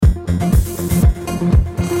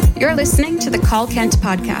You're listening to the Call Kent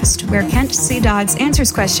podcast, where Kent C. Dodds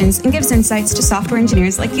answers questions and gives insights to software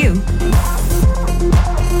engineers like you.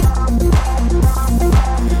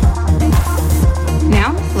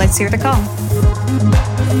 Now, let's hear the call.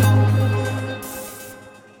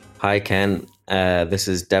 Hi, Ken. This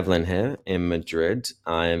is Devlin here in Madrid.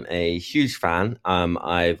 I'm a huge fan.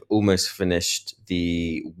 I've almost finished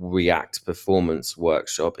the React Performance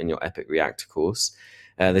workshop in your Epic React course.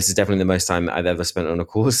 This is definitely the most time I've ever spent on a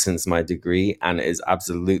course since my degree, and it is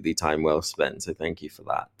absolutely time well spent. So thank you for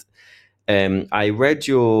that. I read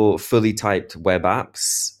your fully typed web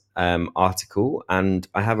apps article, and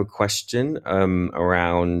I have a question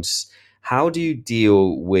around how do you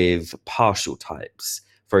deal with partial types?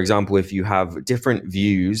 For example, if you have different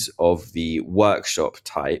views of the workshop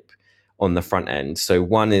type on the front end. So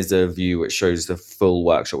one is a view which shows the full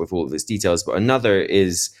workshop with all of its details, but another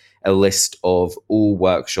is a list of all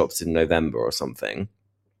workshops in November or something.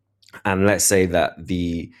 And let's say that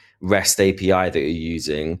the REST API that you're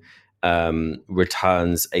using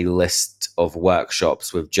returns a list of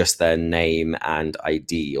workshops with just their name and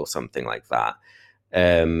ID or something like that,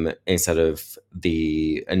 instead of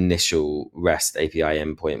the initial REST API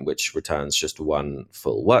endpoint, which returns just one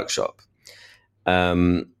full workshop.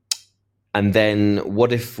 And then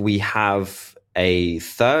what if we have a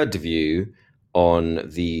third view on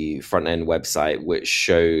the front-end website which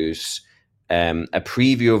shows a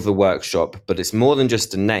preview of the workshop, but it's more than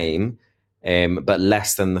just a name, but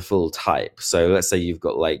less than the full type. So let's say you've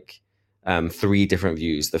got like three different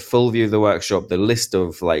views: the full view of the workshop, the list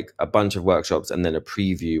of like a bunch of workshops, and then a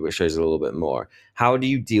preview which shows a little bit more. How do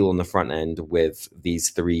you deal on the front end with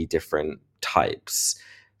these three different types?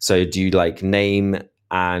 So do you like name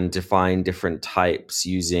and define different types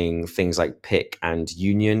using things like pick and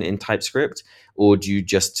union in TypeScript? Or do you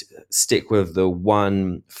just stick with the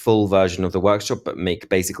one full version of the workshop, but make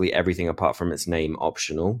basically everything apart from its name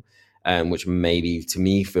optional, which maybe to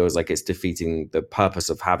me feels like it's defeating the purpose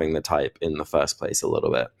of having the type in the first place a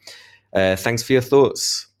little bit. Thanks for your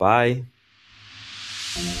thoughts. Bye.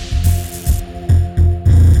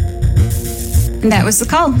 And that was the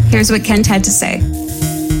call. Here's what Kent had to say.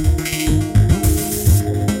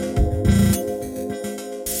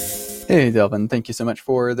 Hey, Delvin, thank you so much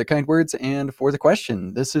for the kind words and for the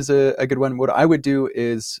question. This is a good one. What I would do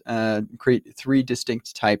is create three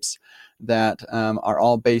distinct types that are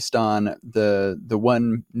all based on the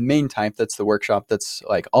one main type, that's the workshop, that's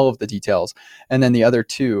like all of the details. And then the other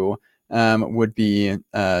two would be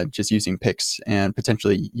just using picks and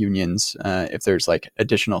potentially unions if there's like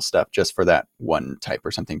additional stuff just for that one type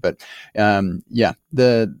or something. But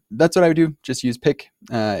that's what I would do. Just use pick.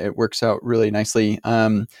 It works out really nicely.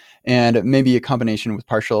 And maybe a combination with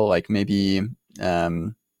partial, like maybe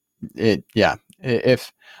if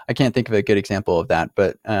I can't think of a good example of that,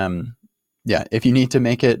 but if you need to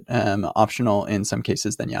make it optional in some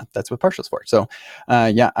cases, then that's what partial's for. So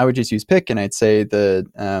I would just use pick, and I'd say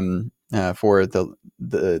for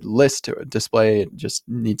the list display, it just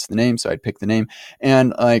needs the name, so I'd pick the name.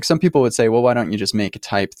 And like some people would say, well, why don't you just make a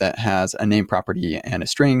type that has a name property and a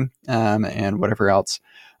string and whatever else,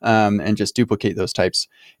 and just duplicate those types.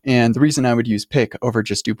 And the reason I would use pick over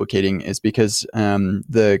just duplicating is because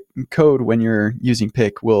the code, when you're using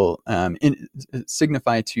pick, will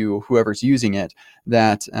signify to whoever's using it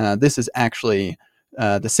that this is actually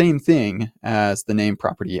the same thing as the name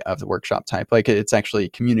property of the workshop type. Like it's actually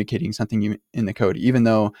communicating something in the code, even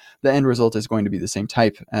though the end result is going to be the same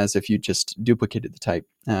type as if you just duplicated the type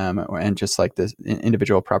and just like the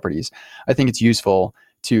individual properties. I think it's useful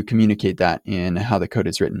to communicate that in how the code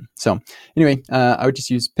is written. So anyway, I would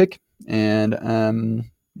just use pick, and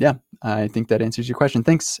I think that answers your question.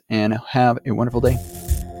 Thanks, and have a wonderful day.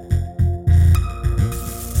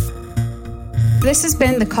 This has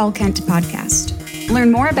been the Call Kent podcast.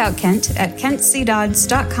 Learn more about Kent at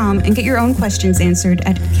kentcdodds.com and get your own questions answered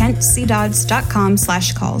at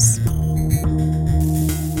kentcdodds.com/calls.